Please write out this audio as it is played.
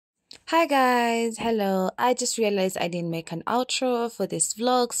Hi guys, hello. I just realized I didn't make an outro for this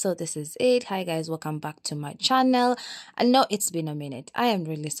vlog, so this is it. Hi guys, welcome back to my channel. I know it's been a minute. I am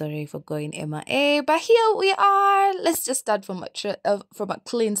really sorry for going MIA, but here we are. Let's just start from a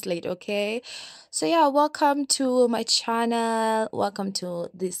clean slate, okay? So yeah, welcome to my channel. Welcome to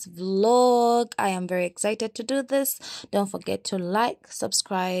this vlog. I am very excited to do this. Don't forget to like,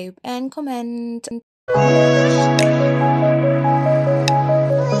 subscribe, and comment.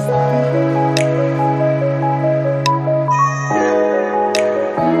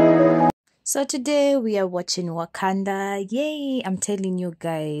 So today we are watching Wakanda. Yay! I'm telling you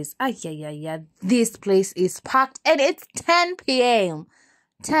guys. Yeah. This place is packed and it's 10 p.m.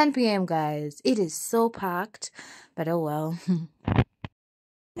 10 p.m. guys. It is so packed. But oh well.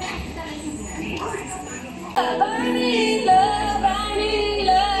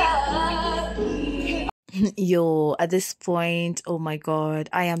 Yo, at this point, oh my god,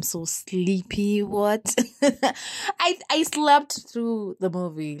 I am so sleepy. What? I slept through the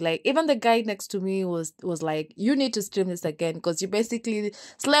movie. Like, even the guy next to me was like, you need to stream this again because you basically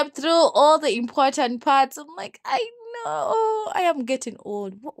slept through all the important parts. I'm like, I know, I am getting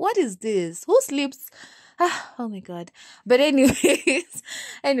old. What is this? Who sleeps? Oh my god. But anyways,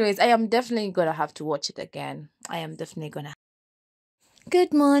 I am definitely gonna have to watch it again. I am definitely gonna.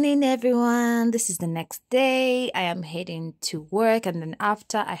 Good morning, everyone. This is the next day. I am heading to work, and then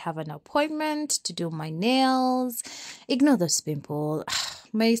after I have an appointment to do my nails. Ignore those pimples.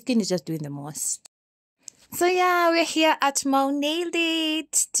 My skin is just doing the most. So yeah, we're here at Mount Nailed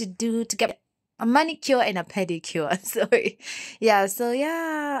It to get a manicure and a pedicure.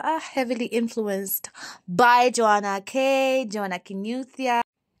 Heavily influenced by Joanna Kinuthia.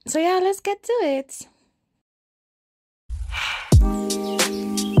 So yeah, let's get to it.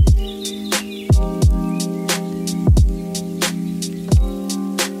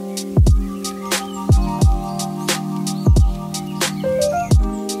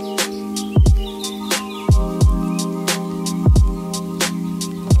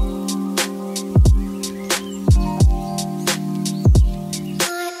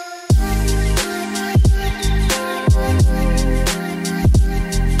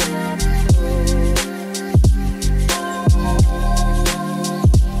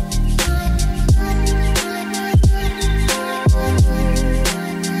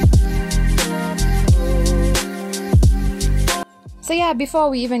 So yeah, before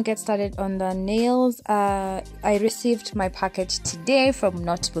we even get started on the nails, I received my package today from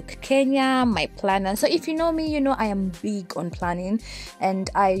Notebook Kenya, my planner. So if you know me, you know I am big on planning, and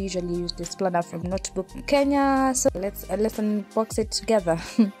I usually use this planner from Notebook Kenya. So let's unbox it together.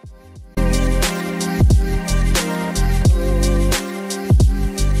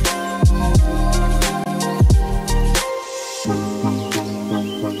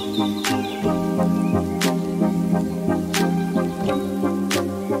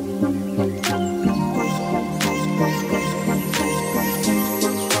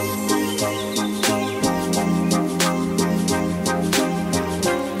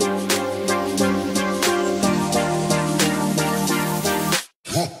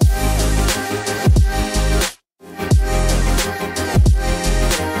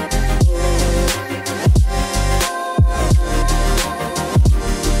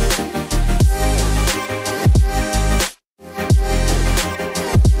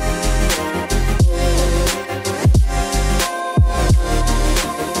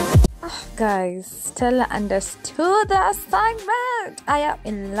 Guys, Stella understood the assignment. I am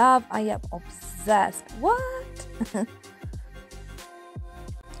in love. I am obsessed. What?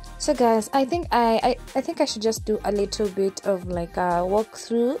 So guys, I think I should just do a little bit of like a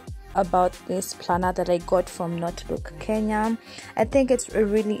walkthrough about this planner that I got from Notebook Kenya. I think it's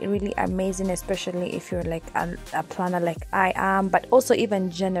really amazing, especially if you're like a planner like I am, but also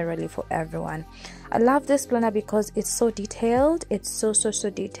even generally for everyone. I love this planner because it's so detailed. It's so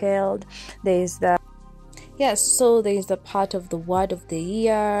detailed. There's the part of the word of the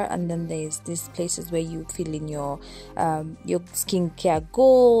year, and then there's these places where you fill in your skincare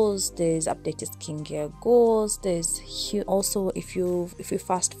goals. There's updated skincare goals. There's also, if you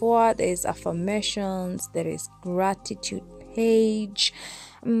fast forward, there's affirmations. There is gratitude page.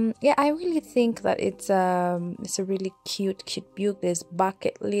 I really think that it's a really cute book. There's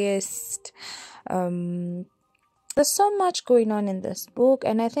bucket list. There's so much going on in this book,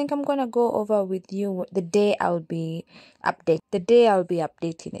 and I think I'm gonna go over with you the day I'll be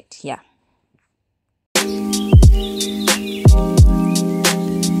updating it. Yeah.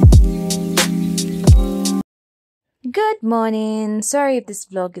 Good morning. Sorry if this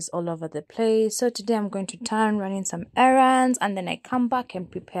vlog is all over the place. So today I'm going to town running some errands and then I come back and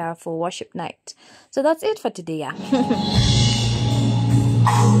prepare for worship night. So that's it for today. Yeah.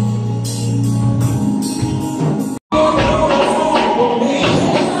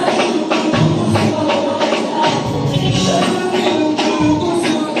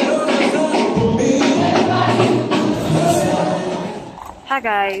 Hi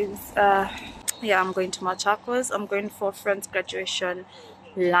guys. Yeah, I'm going to Machakos. I'm going for a friend's graduation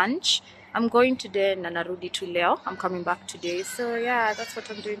lunch. I'm going today and narudi to Leo. I'm coming back today. So yeah, that's what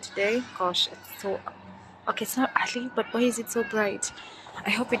I'm doing today. Gosh, it's so okay, it's not early, but why is it so bright?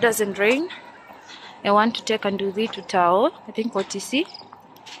 I hope it doesn't rain. I want to take Anduzi to Tao. I think OTC.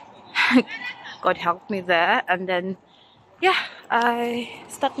 God help me there. And then yeah, I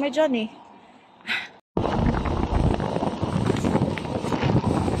start my journey.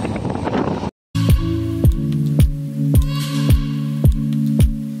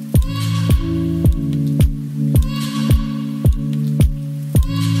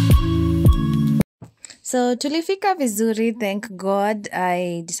 So tulifika vizuri, thank God.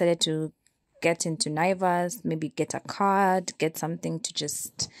 I decided to get into Naivas, maybe get a card, get something to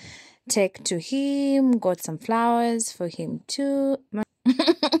just take to him, got some flowers for him too. I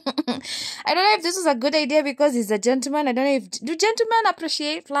don't know if this was a good idea because he's a gentleman. I don't know if do gentlemen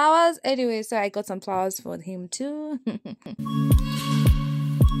appreciate flowers? Anyway, so I got some flowers for him too.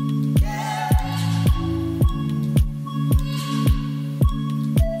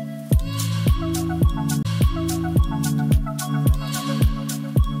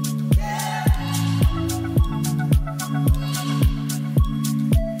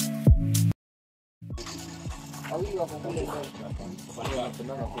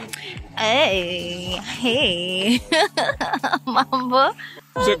 Hey, Mambo. I'm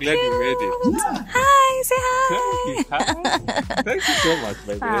so glad you made it. Hi, say hi. Hi. Thank you so much,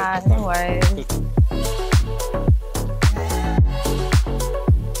 by the way. No worries.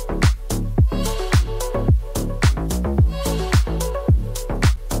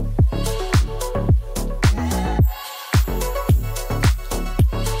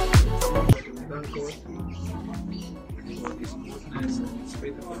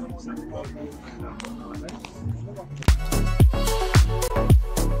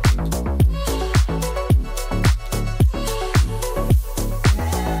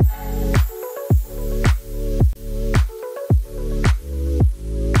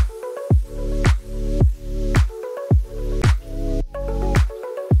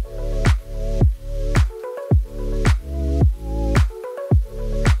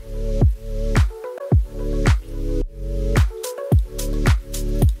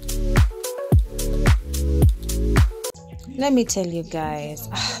 Let me tell you guys,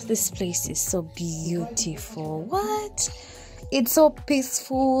 this place is so beautiful. What? It's so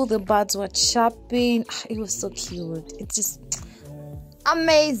peaceful. The birds were chirping. It was so cute. It's just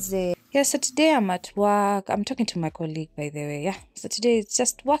amazing. Yeah, so today I'm at work. I'm talking to my colleague, by the way. Yeah, so today it's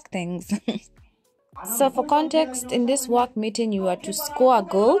just work things. So for context, in this work meeting, you are to score a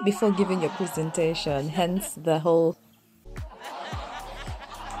goal before giving your presentation. Hence the whole...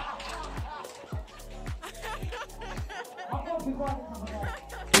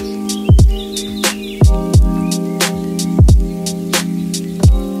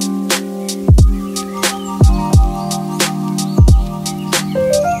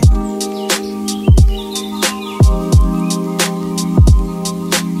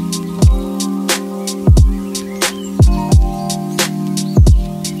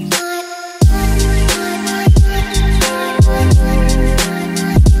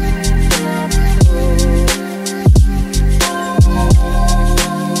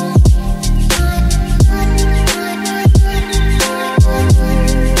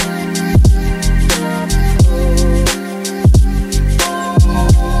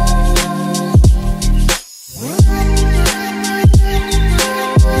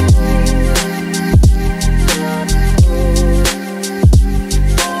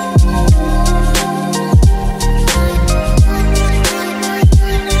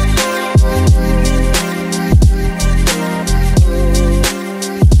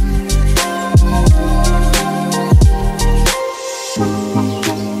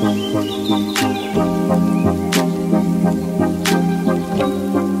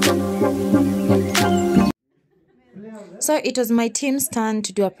 So it was my team's turn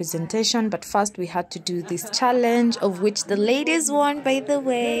to do a presentation, but first we had to do this challenge, of which the ladies won, by the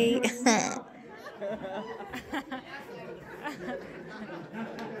way.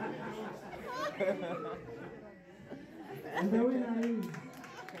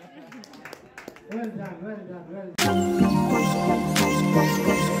 Packed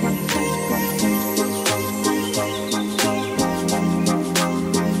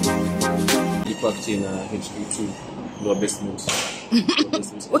in HP2. Your best moves.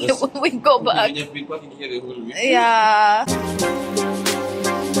 We go back. Yeah.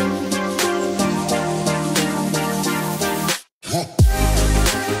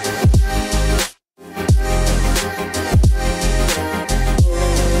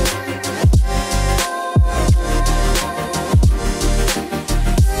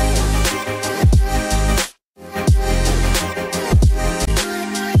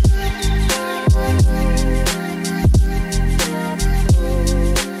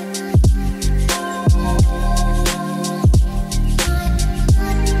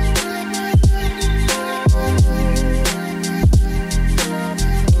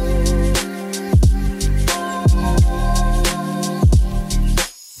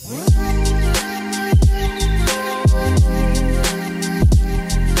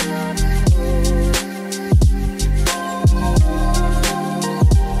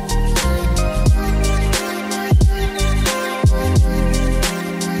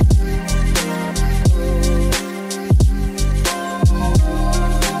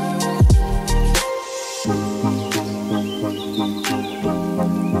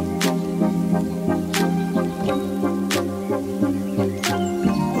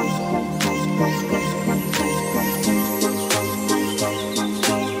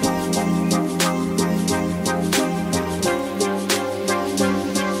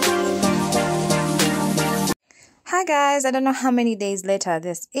 Hi guys, I don't know how many days later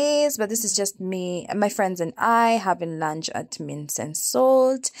this is, but this is just me, my friends and I having lunch at Mince and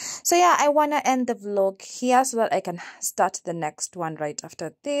Salt. So yeah, I want to end the vlog here so that I can start the next one right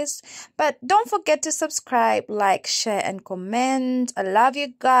after this. But don't forget to subscribe, like, share and comment. I love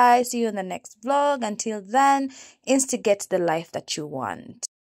you guys. See you in the next vlog. Until then, instigate the life that you want.